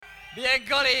Bien,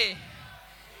 Coli.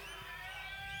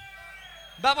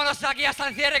 Vámonos aquí hasta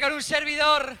el cierre con un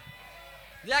servidor.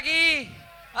 De aquí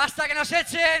hasta que nos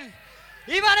echen.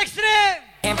 ¡Ivan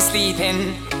X-treme! Can't be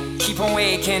sleeping, keep on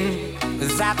waking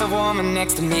without the woman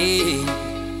next to me.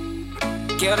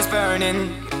 Guilt is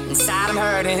burning, inside I'm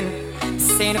hurting.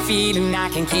 This ain't a feeling I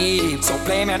can keep. So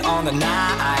blame it on the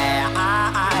night.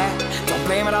 Don't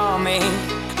blame it on me.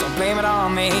 Don't blame it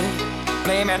on me.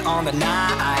 Blame it on the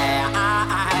night.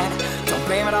 Don't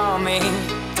blame it on me.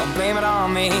 Don't blame it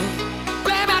on me.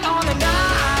 Blame it on the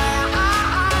night.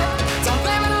 Don't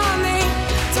blame it on me.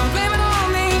 Don't blame it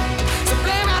on me. So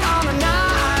blame it on the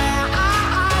night.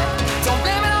 Don't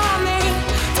blame it on me.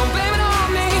 Don't blame it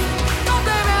on me. Don't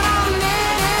blame it on me.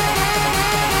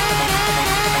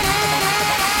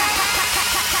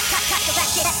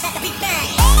 Let the beat bang.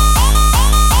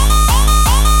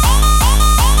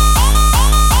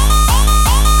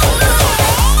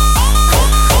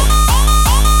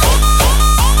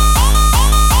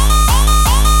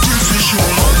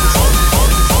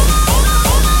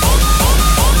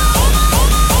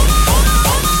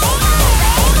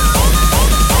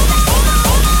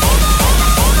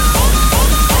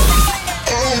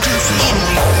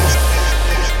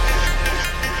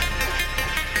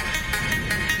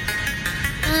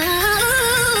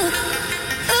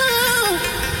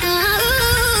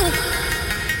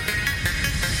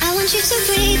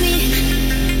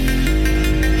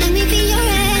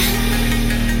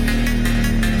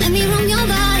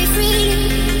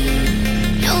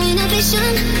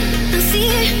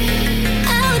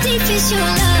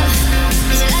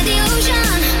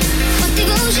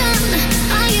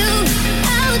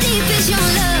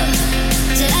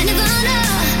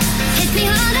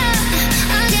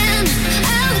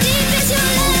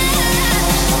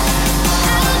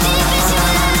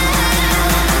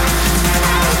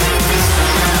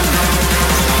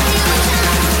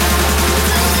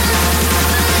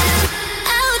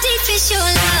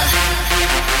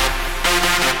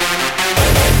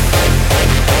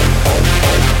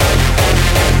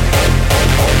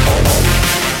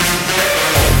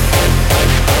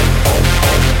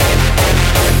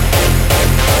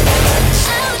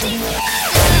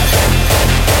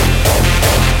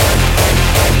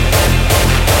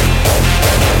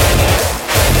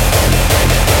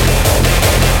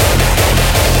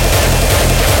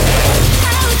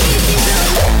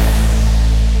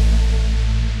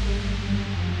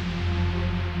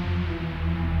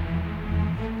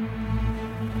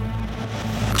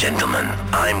 Gentlemen,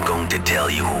 I'm going to tell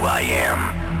you who I am.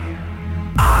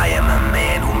 I am a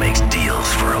man who makes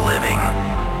deals for a living.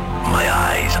 My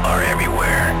eyes are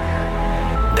everywhere.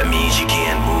 That means you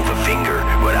can't move a finger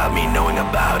without me knowing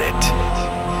about it.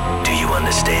 Do you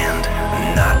understand?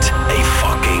 Not a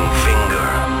fucking finger.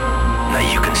 Now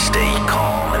you can stay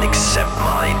calm and accept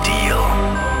my deal.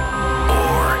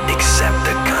 Or accept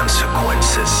the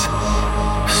consequences.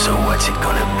 So what's it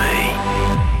gonna be?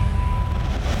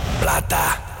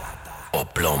 Plata o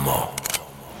plomo.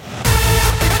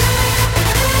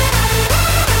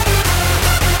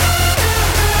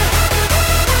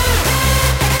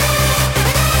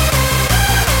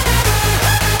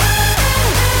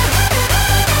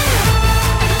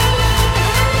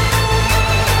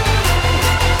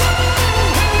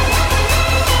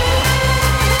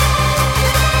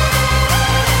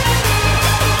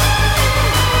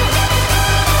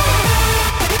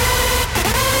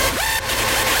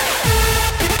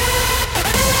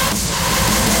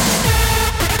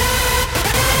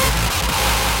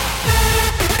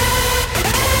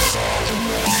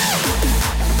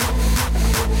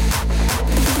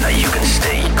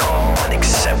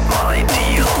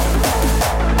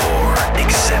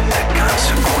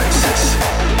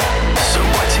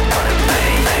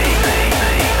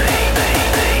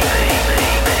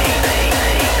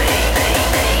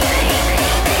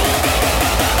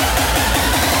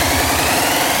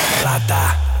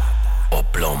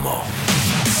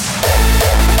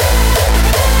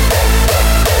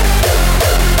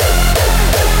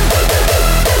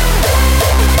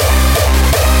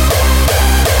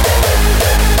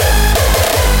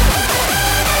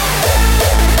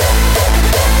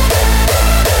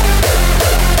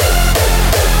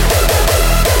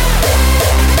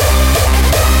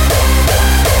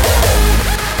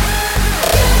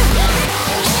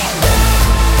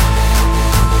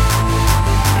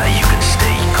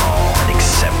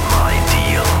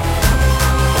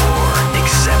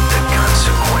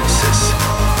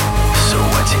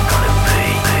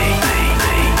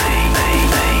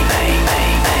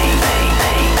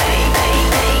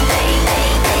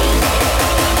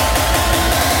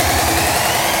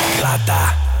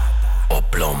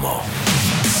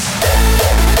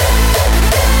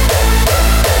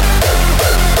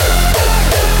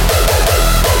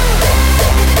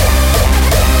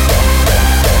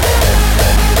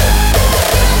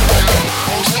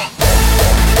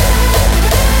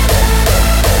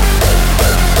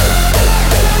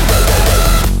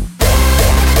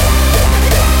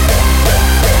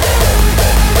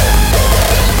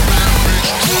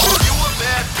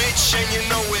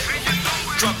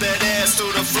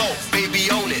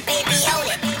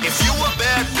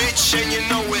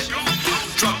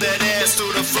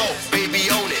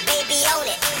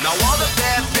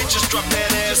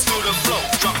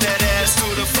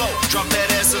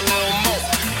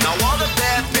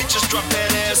 drop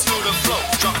that ass to the floor.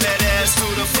 Drop that ass to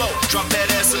the floor. Drop that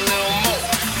ass a little more.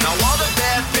 Now all the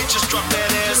bad bitches drop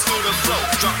that ass to the floor.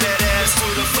 Drop that ass to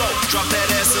the floor. Drop that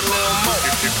ass a little more.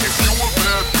 If you a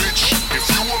bad bitch, if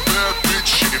you a bad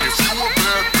bitch, if you a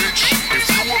bad bitch, if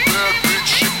you a bad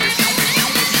bitch, if you a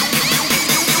bad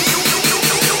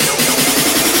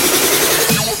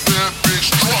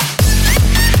bitch, drop.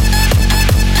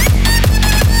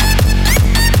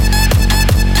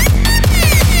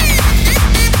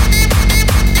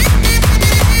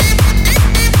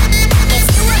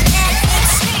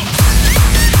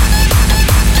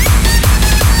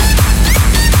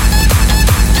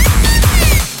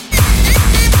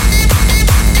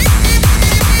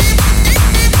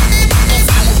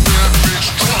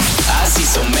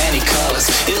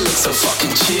 So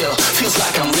fucking chill, feels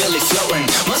like I'm really floating.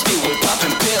 Must be we're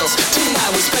popping pills. Tonight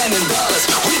we're spending dollars.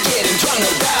 We getting drunk, no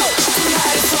doubt.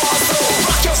 Tonight it's all so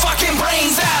rock your fucking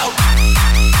brains out.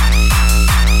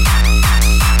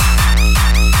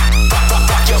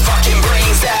 Rock your fucking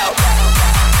brains out.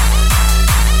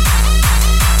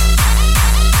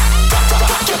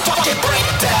 Rock your fucking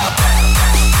brains out.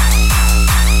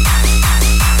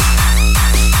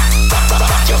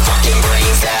 Rock your fucking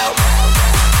brains out.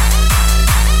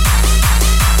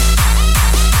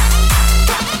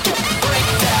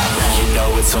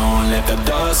 It's on, let the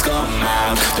doors come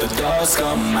out, the doors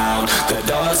come out, the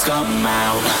doors come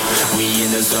out. We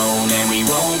in the zone and we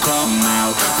won't come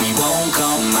out, we won't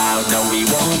come out, no we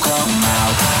won't come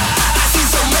out. I see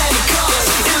so many colors,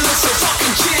 it looks so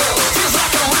fucking chill. Feels like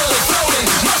I'm really floating,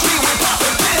 must be we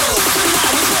popping pills.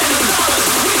 Tonight we spending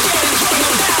dollars, we getting drunk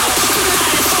no doubt.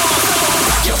 Tonight it's all so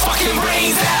rock your fucking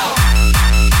brains out.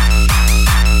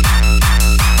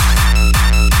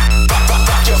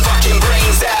 Rock your fucking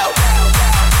brains out.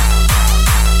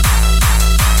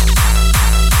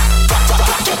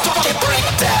 Fucking break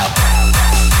it down.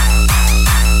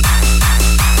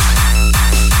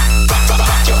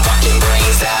 Rock your fucking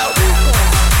brains out.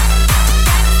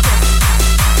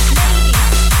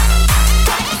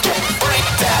 Fucking break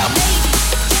it down.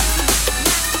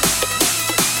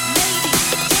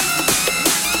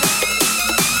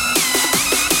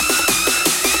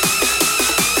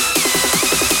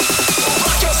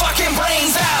 Rock your fucking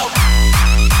brains out.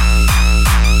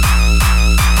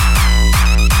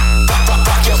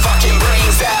 Fucking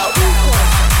brains out.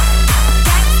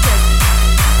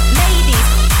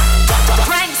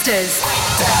 Pranksters,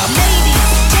 ladies,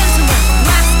 gentlemen,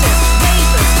 masters,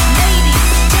 neighbors, ladies,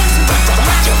 gentlemen,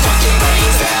 rock your fucking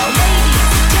brains out. ladies,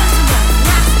 gentlemen,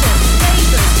 masters,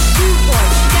 neighbors, two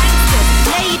boys, gangsters,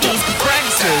 ladies,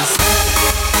 pranksters.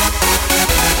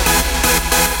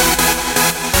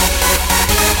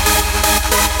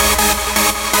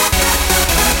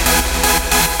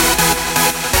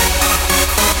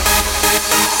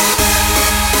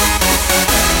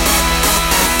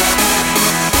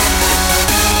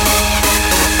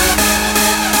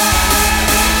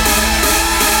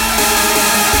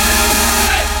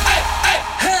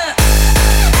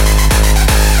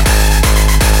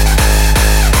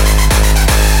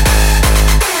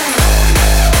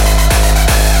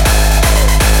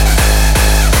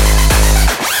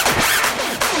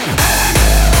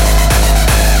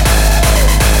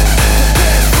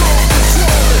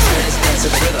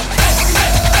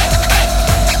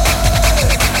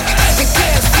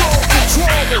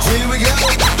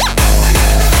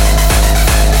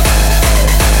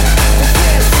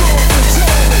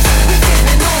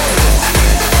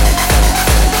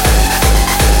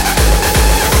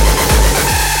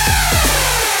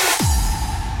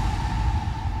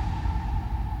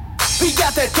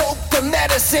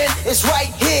 It's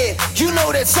right here. You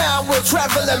know that time will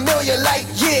travel a million light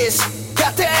years.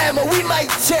 Got the ammo, we might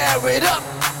tear it up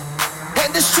and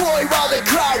destroy while the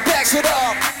crowd backs it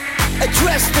up.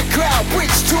 Address the crowd,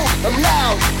 preach to them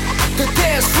loud. The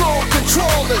dance floor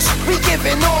controllers, we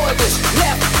giving orders.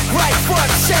 Left, right,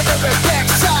 front, center, and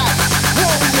backside.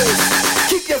 Warriors,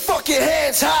 keep your fucking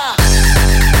hands high.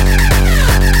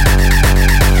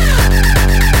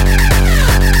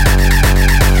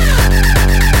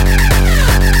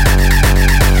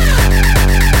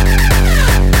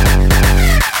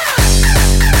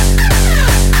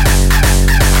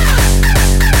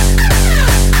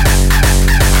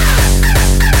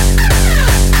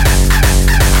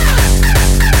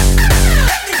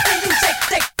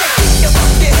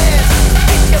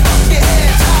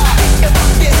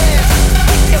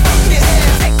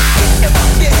 Fucking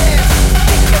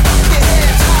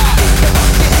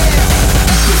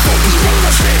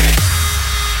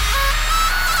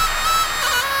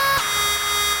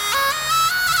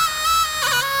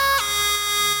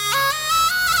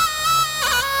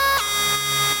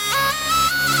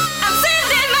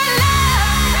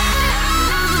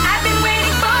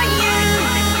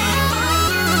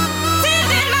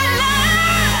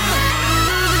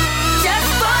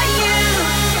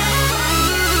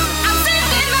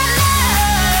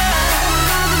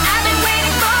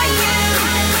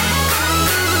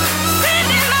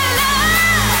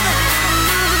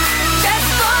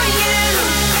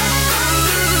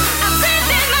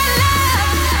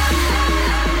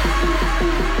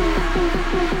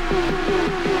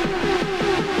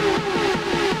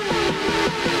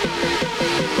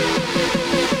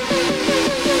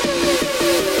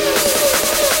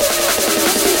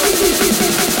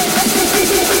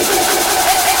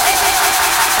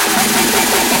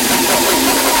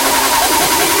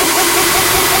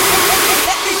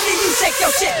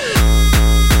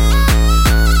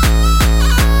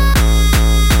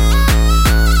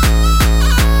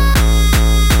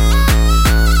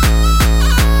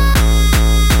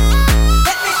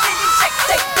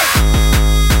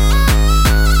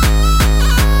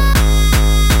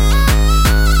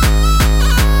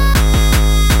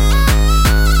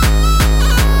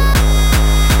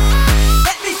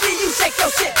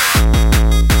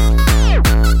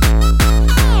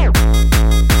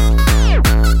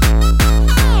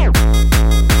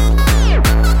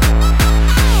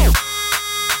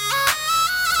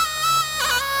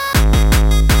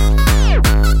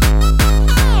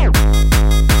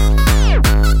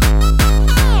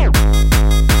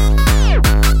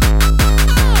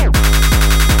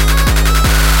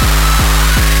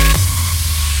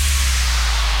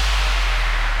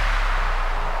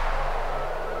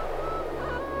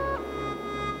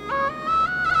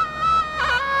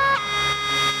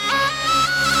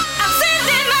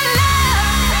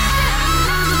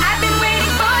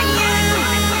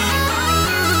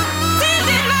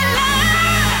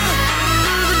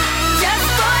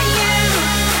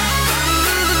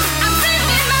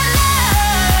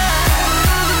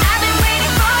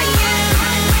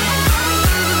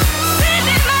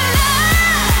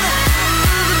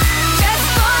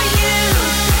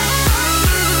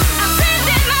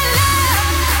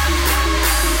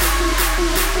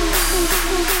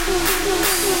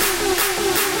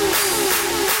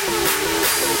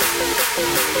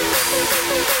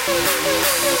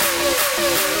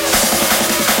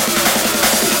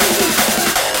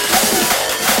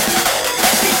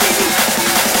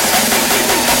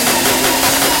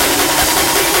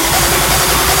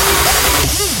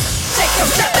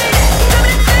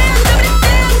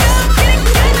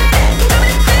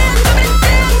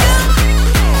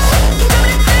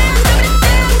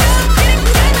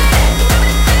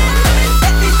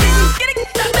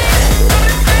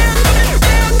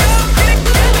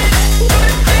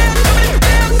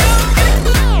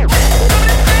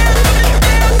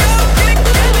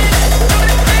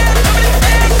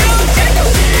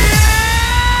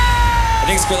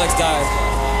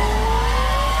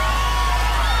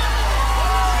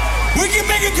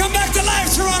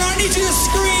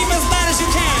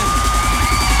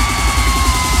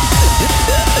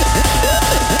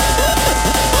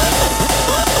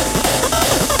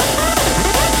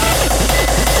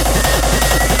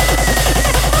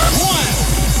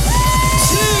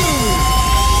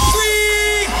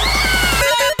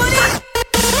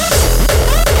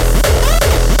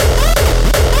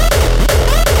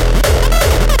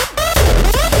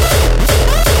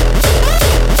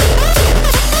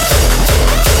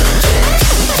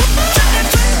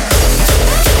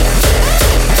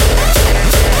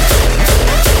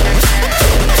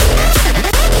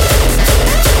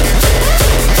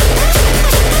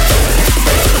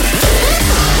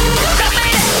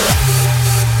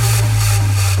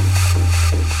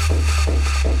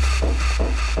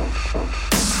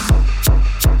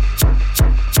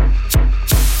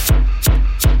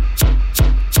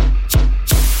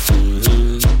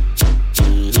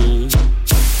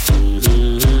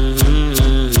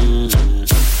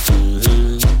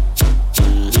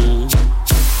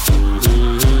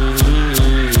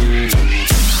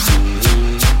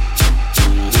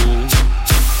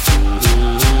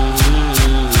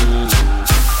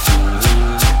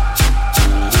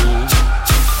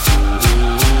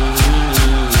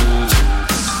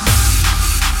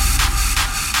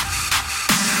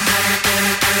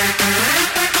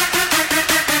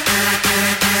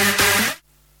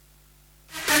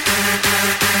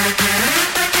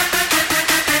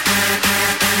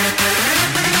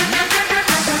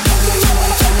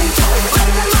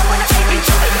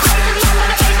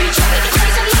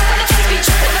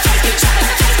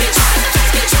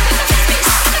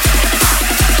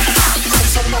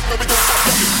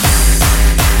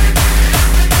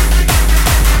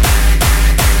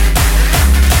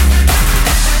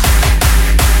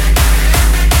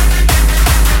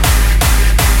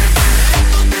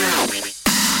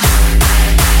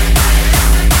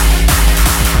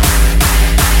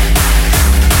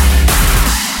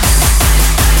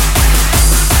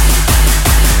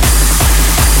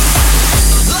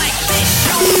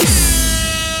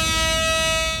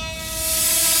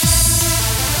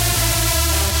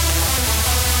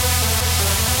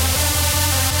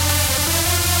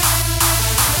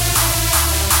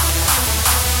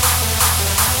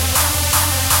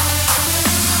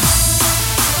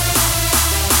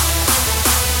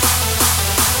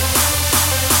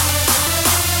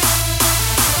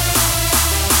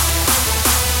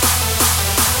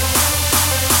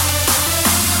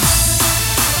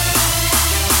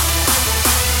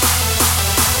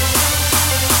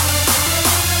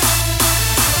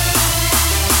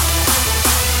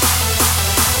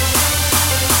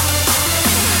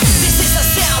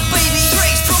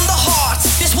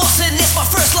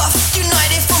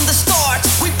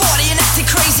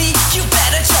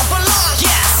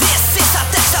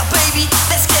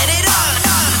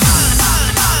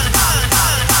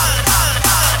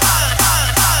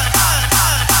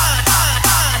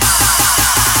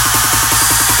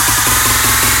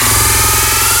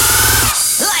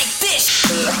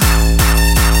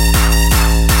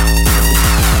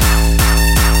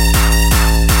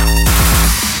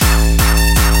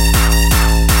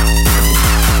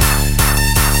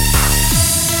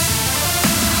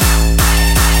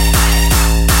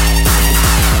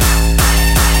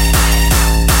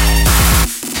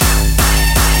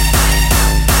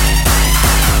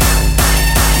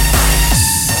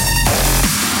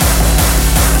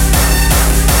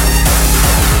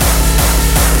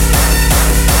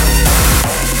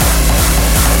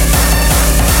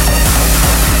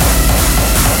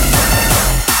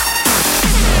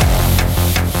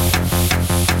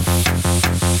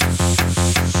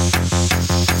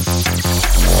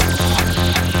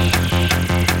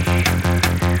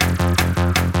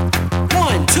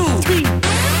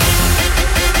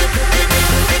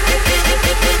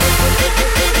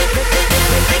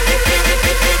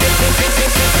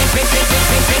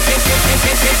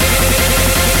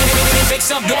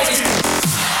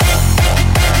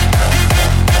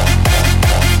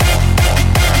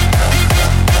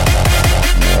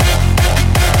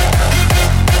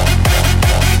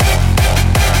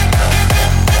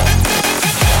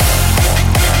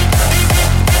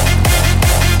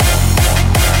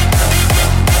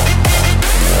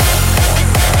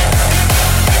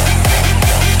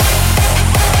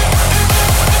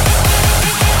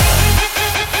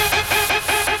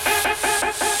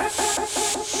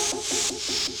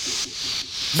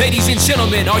Ladies and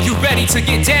gentlemen, are you ready to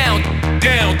get down?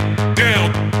 Down,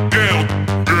 down, down,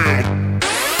 down.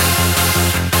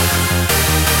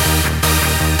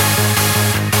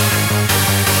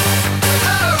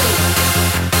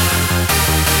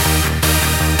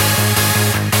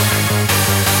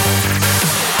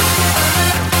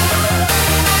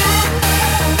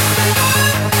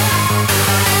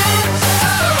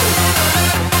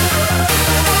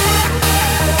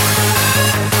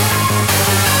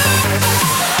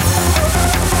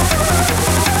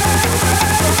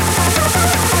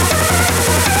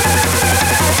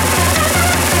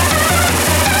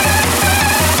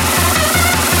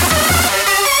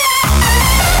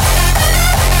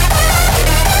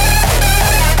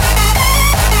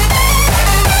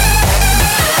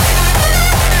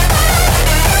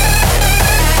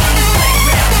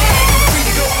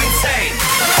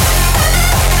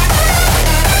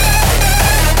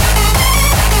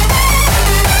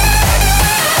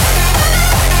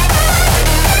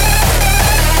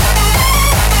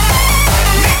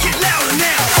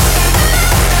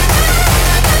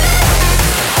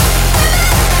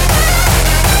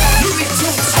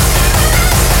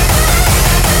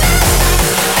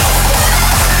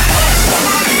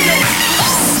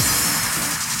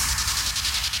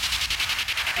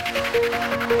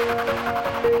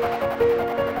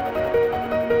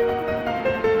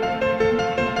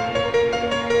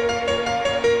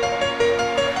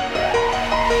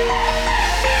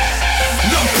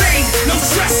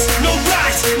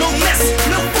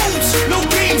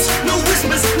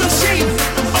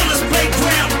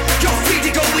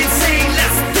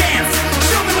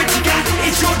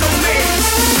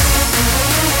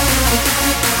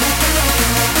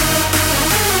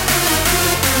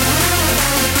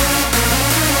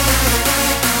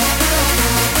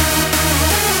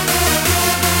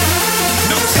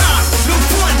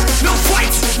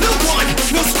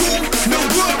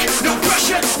 No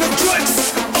pressure, no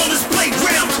drugs, on this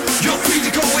playground. You're free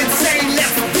to go insane. Let's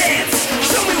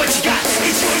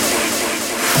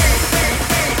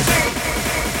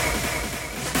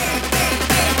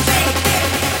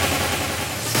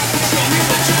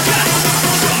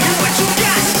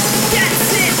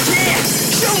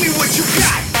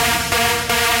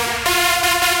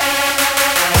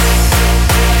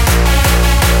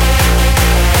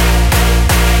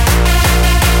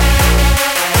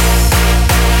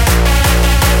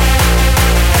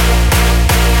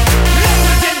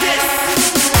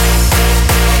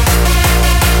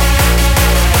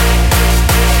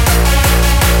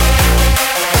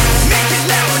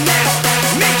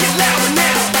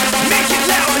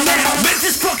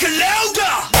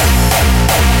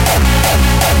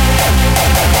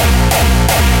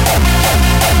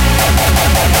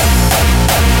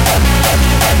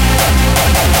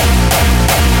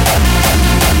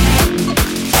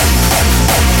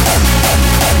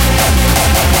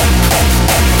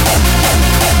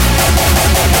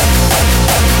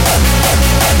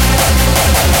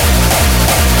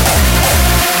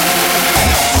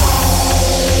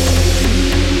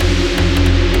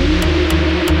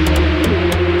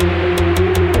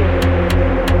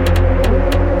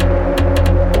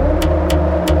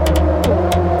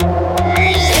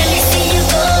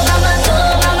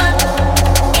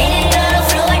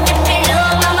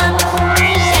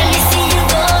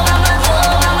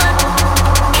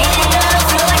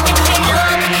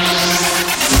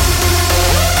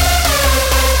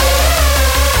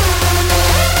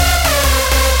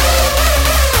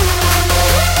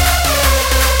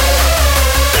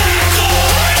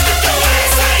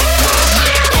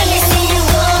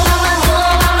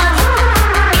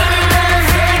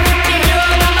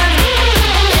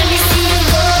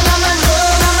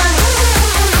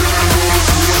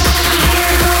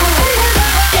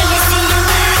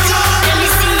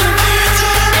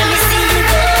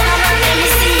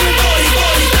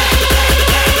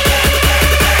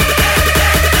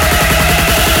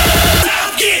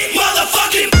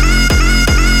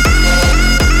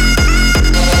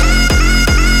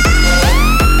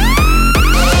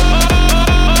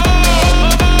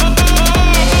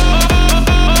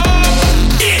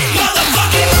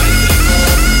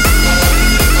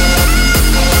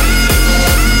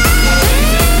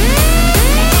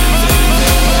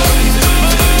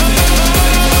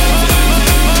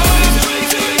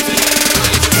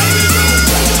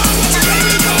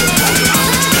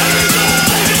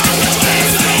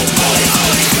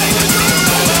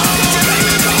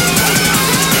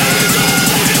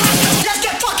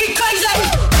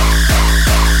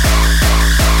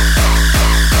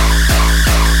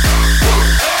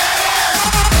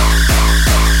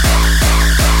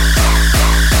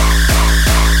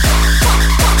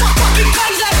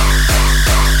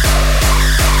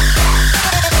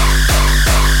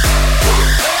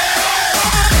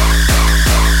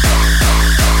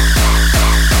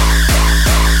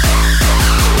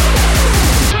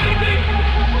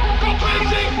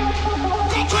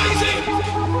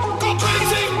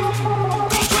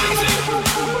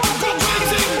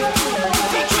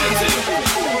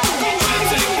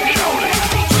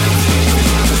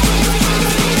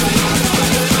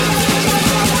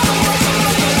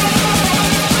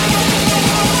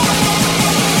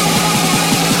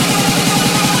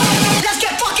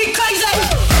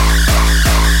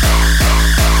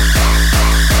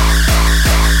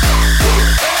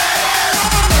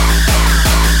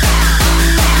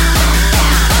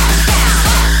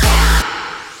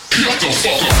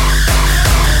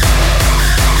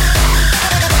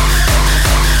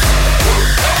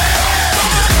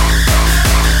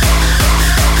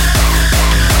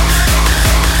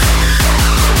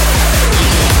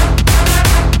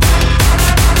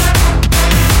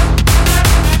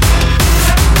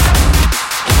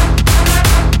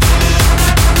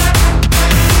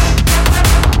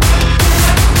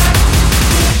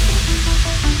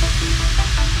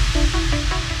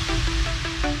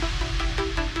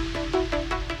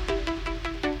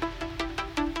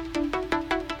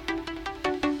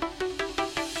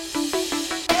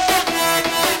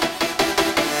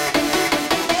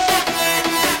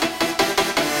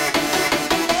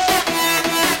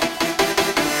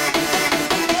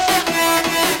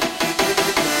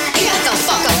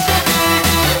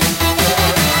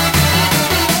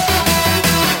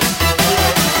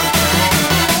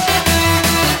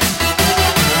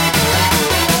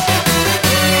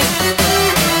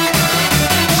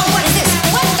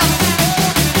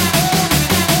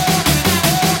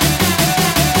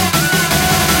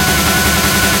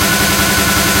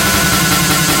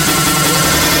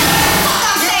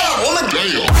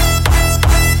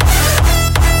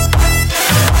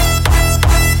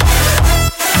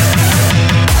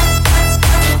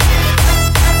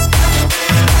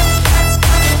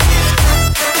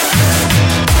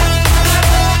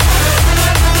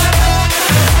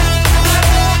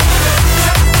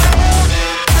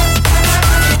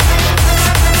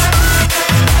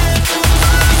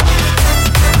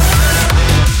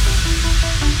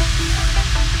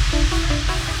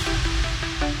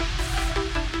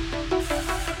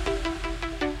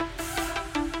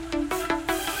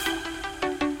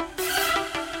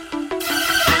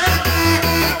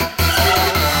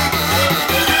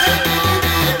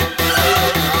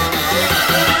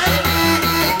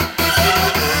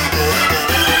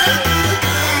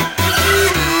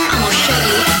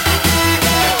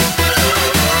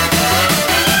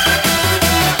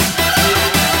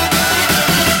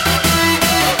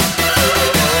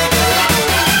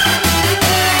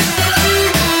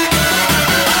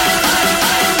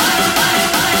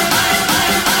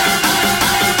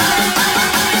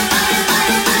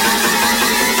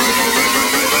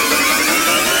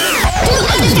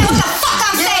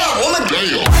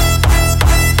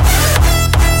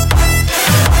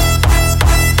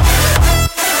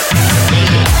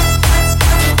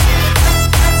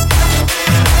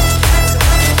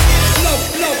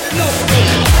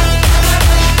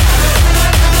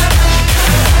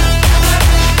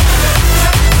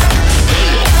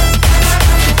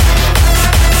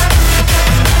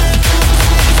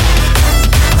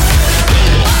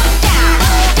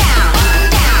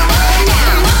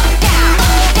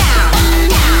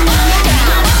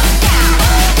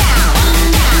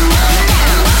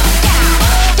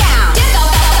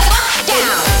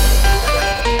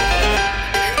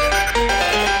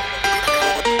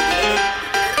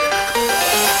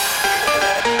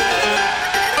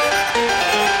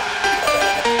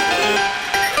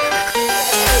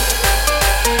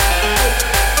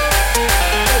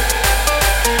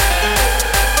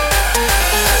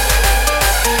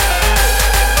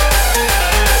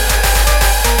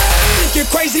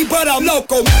crazy, but I'm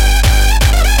local.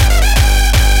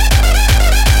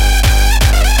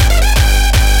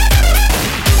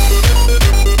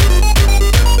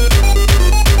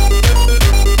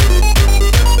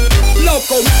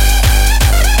 Local.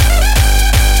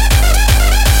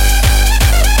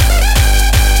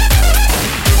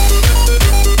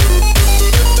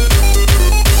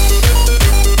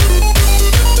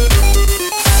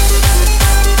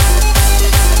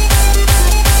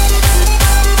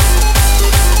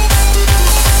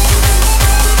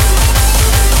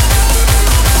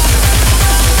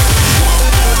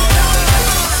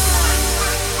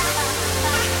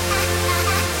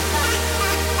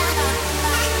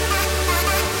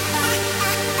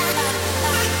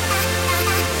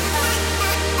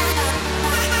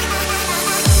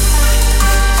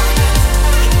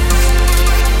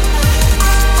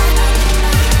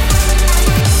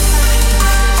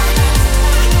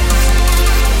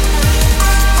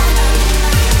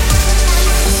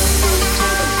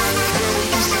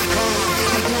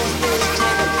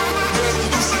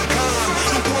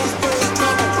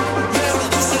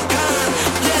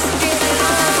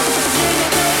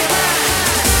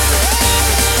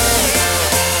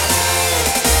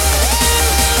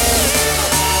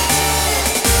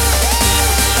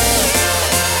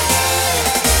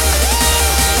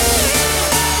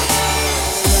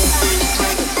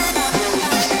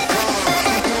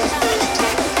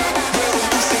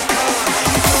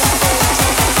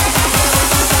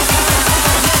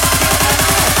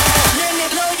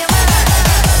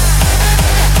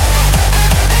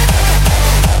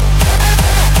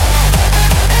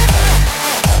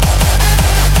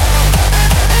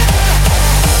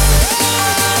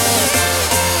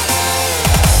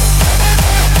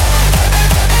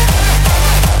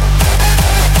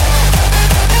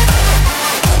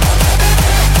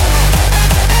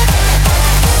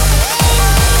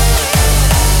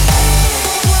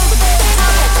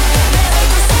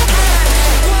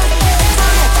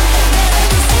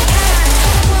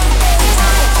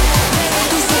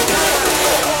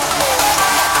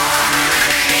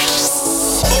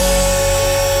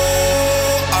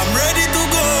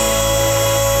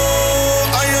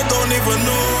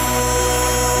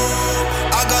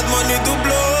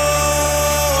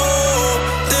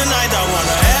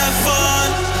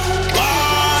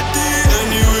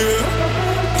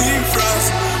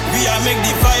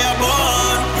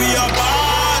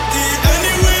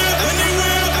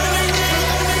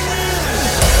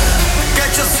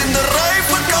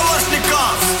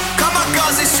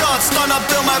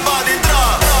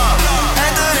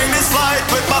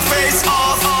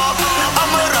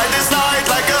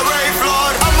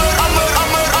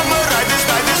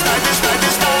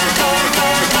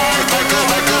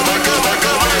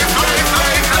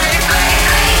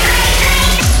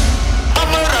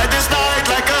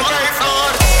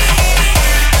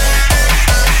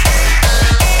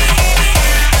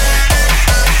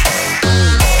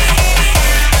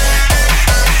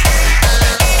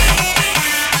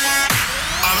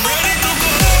 I'm ready to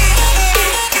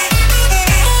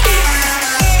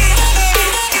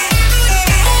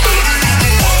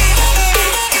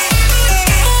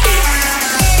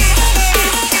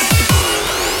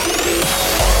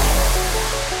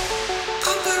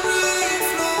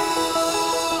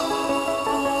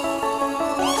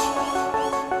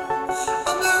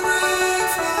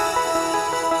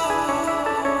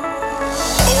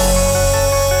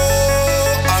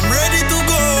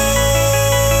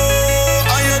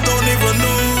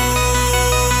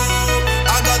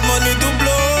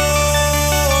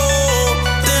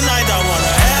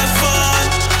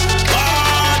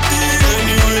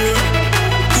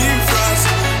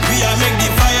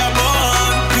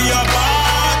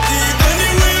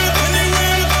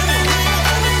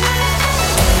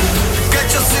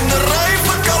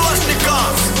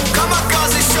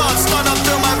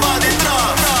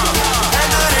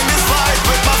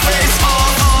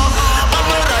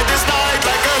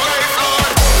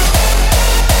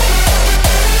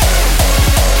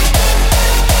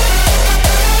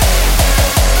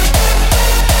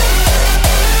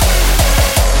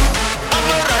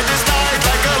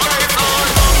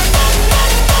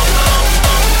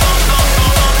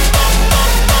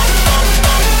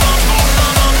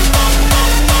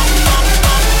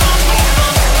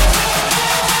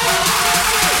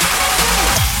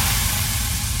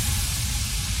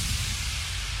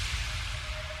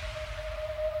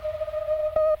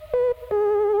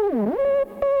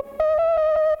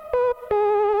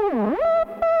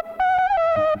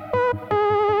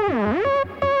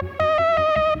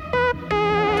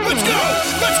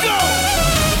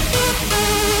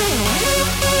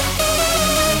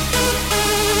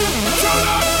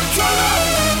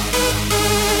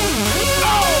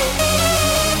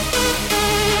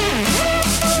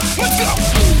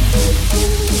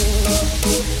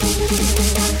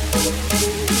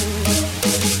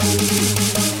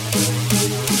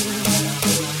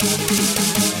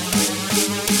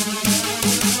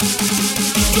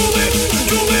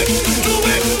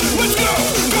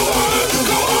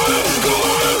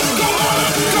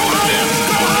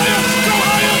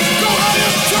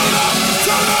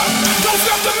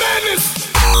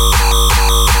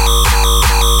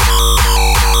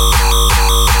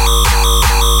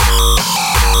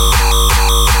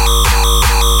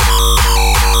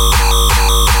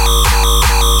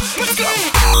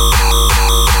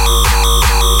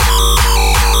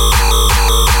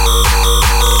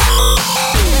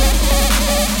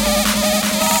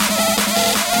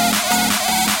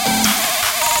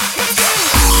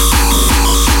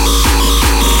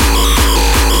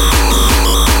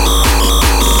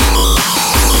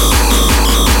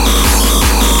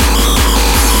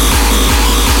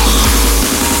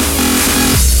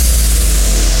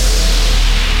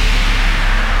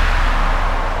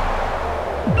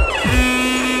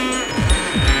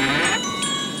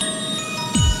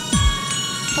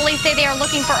say they are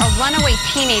looking for a runaway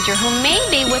teenager who may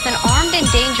be with an armed and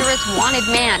dangerous wanted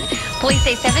man. Police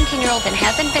say 17-year-old and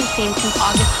hasn't been seen since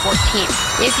August 14th.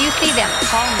 If you see them,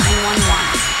 call 911.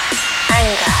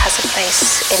 Anger has a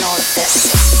place in all of this.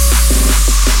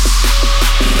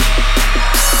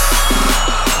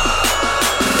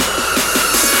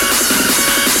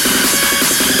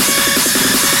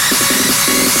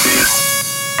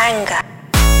 Anger.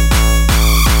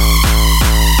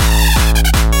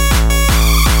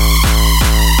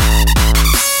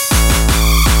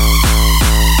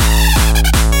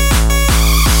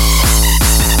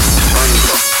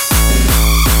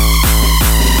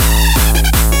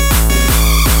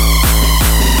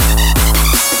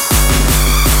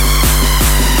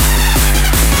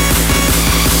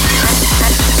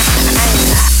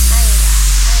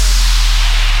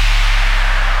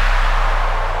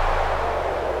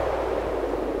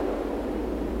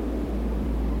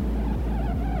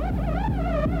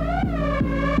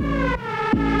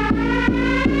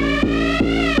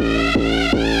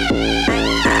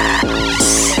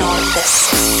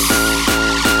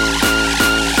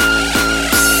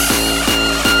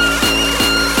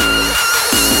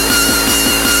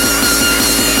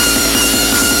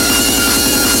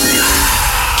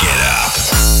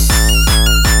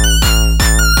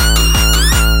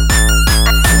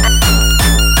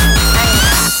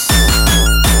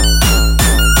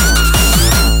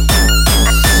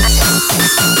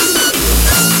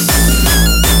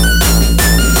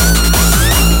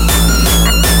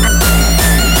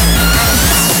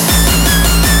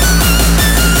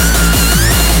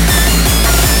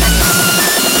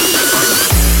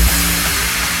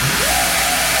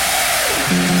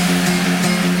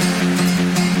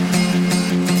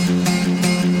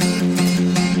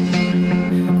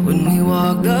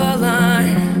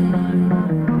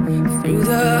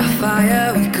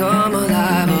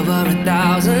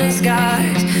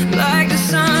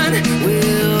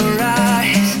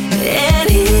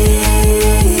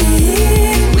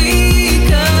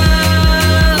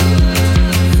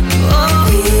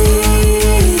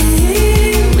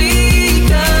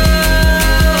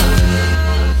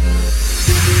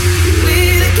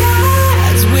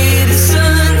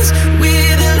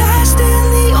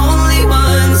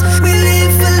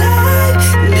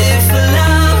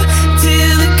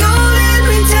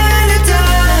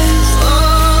 Oh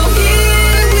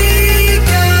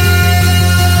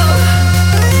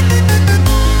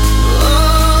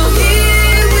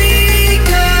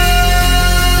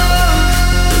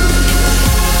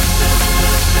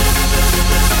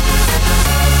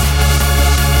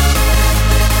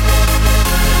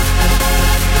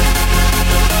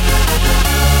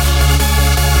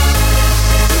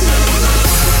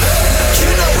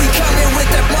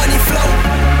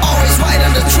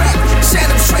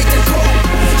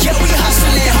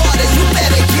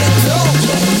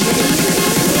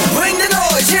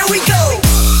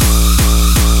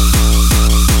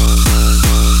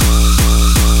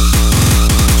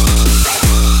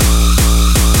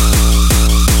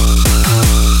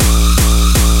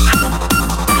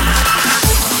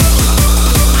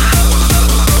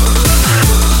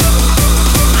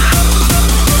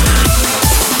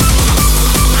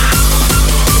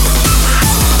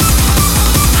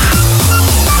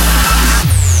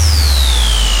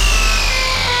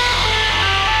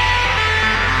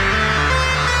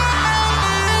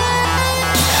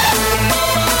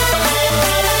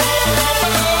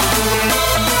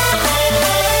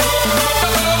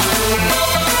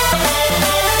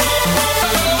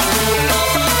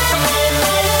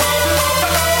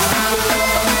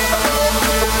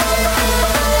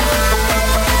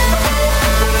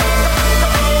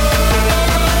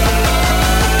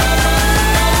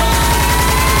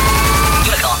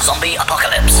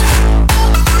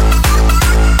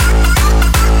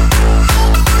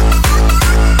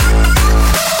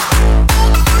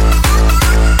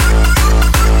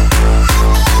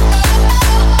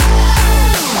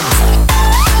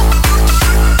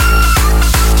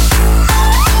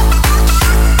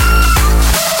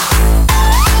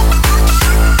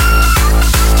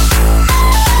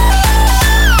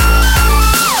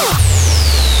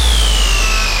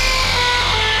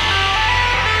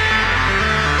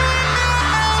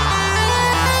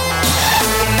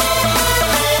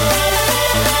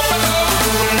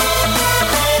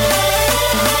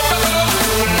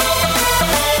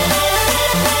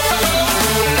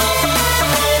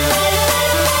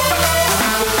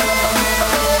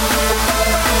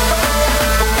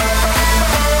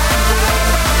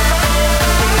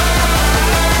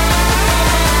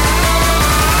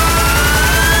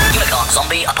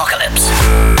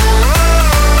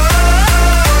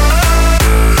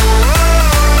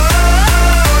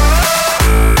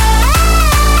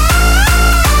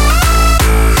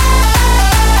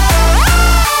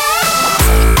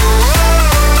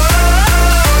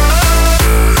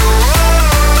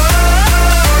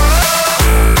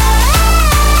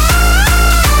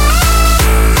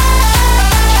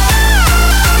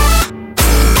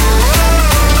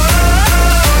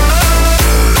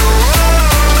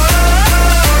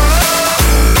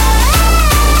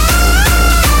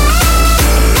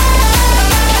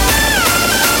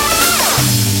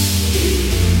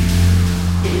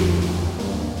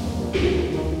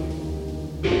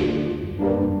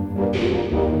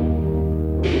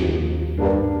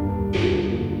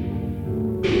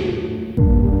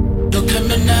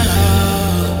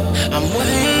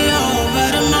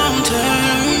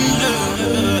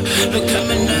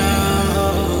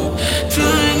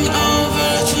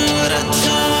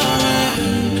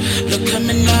look at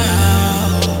me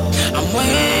now. I'm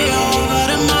way over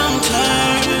the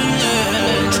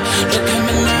mountains. Look at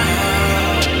me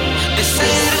now. They said I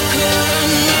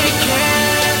couldn't make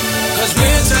it, 'cause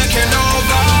we're taking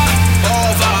over.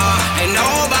 Ain't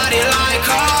nobody like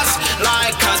us.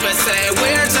 We say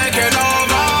we're taking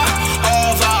over.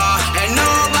 Ain't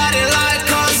nobody like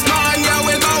us, man. Yeah,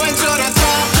 we're going to the top.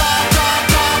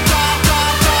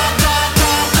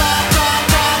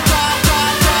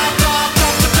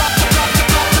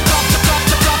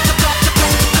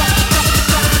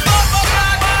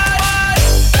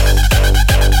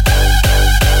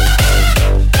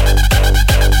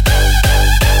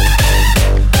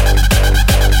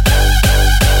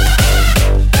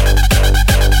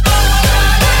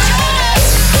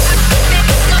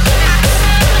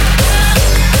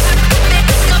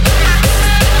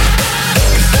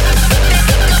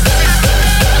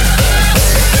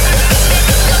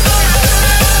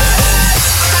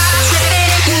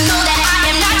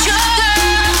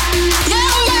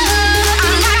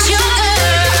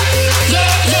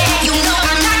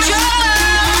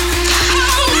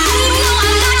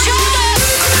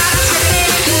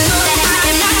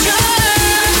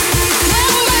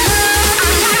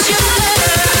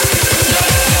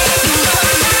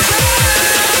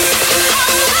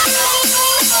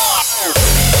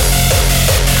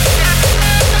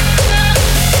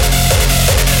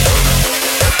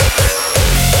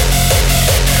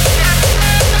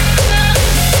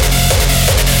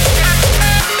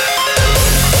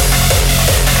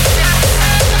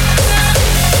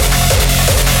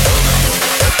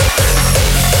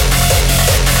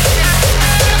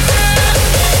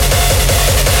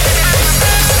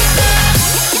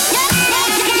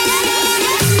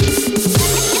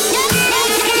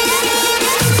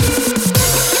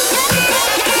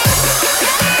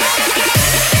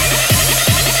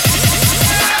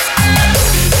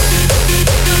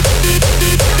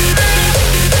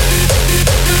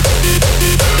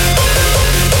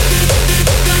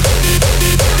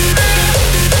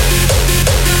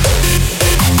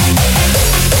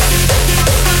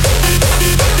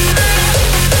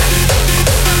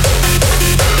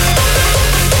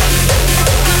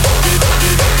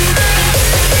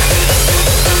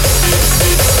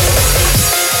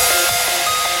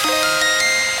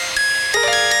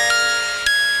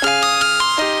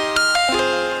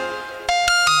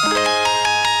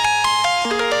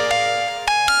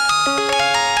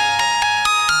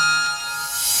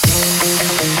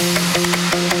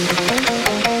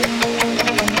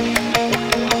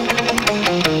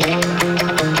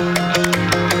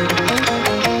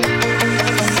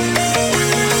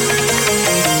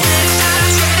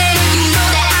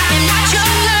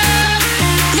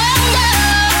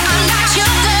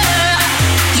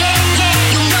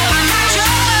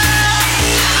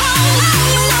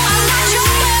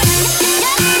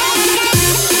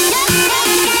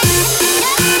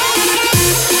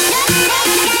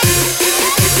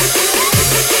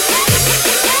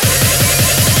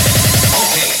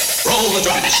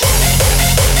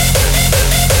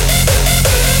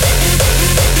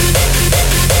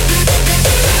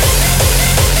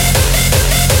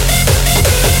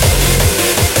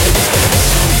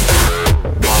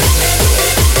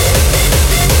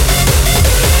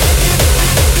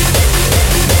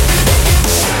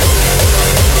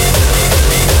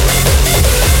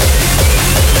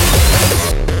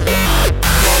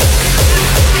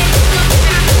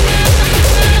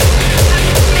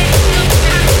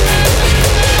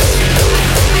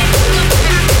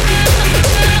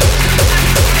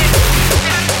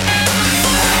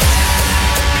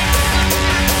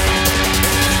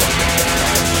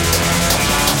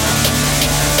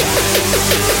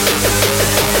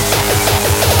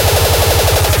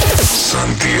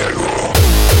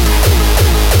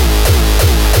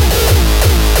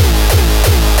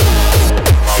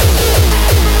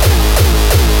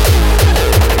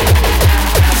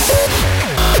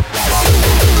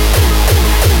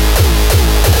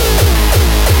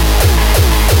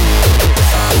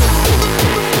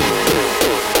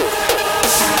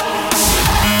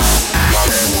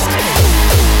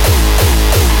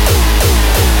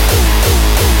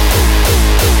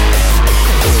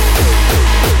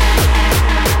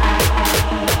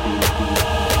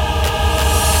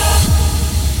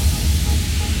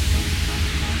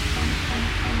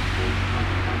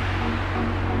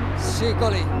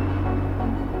 Coli.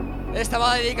 Esta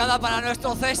va dedicada para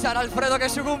nuestro César Alfredo, que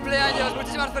es su cumpleaños.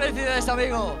 Muchísimas felicidades,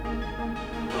 amigo.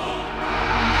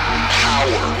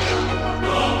 Power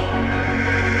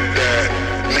that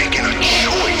making a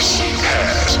choice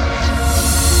has.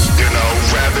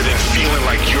 Rather than feeling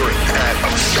like you're at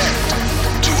effect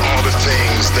to all the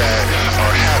things that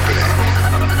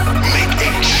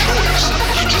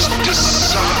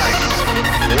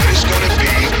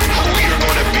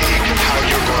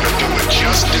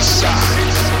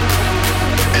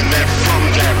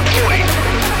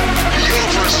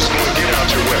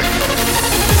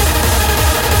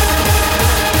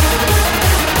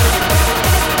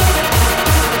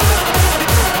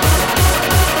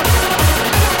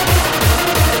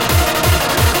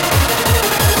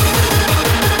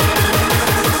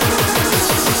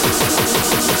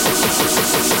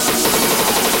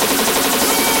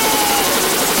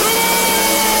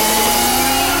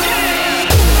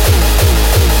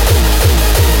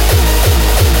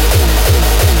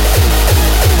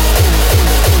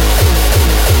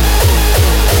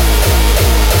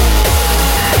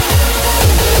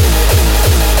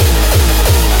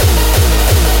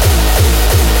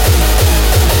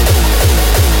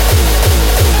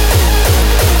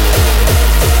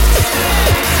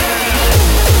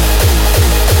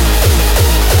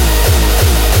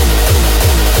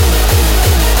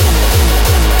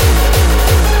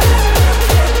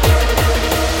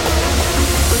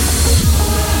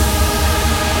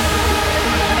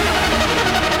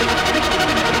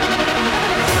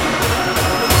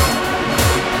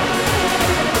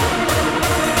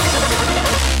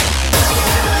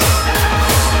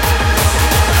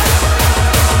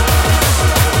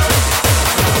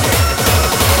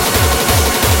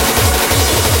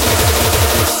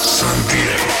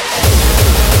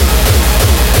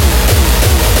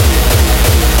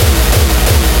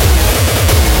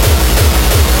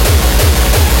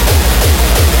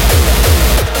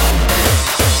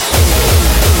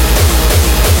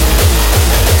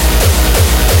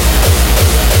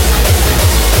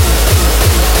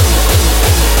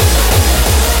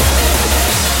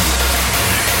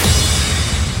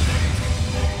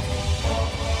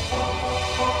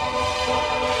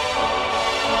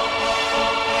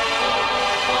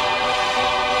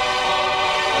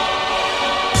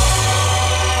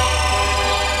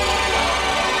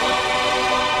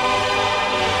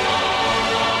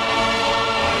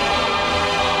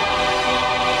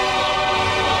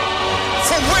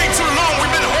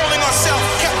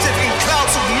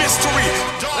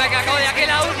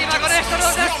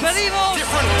despedimos.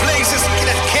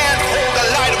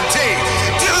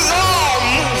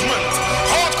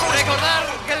 Recordar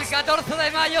que el 14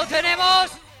 de mayo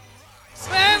tenemos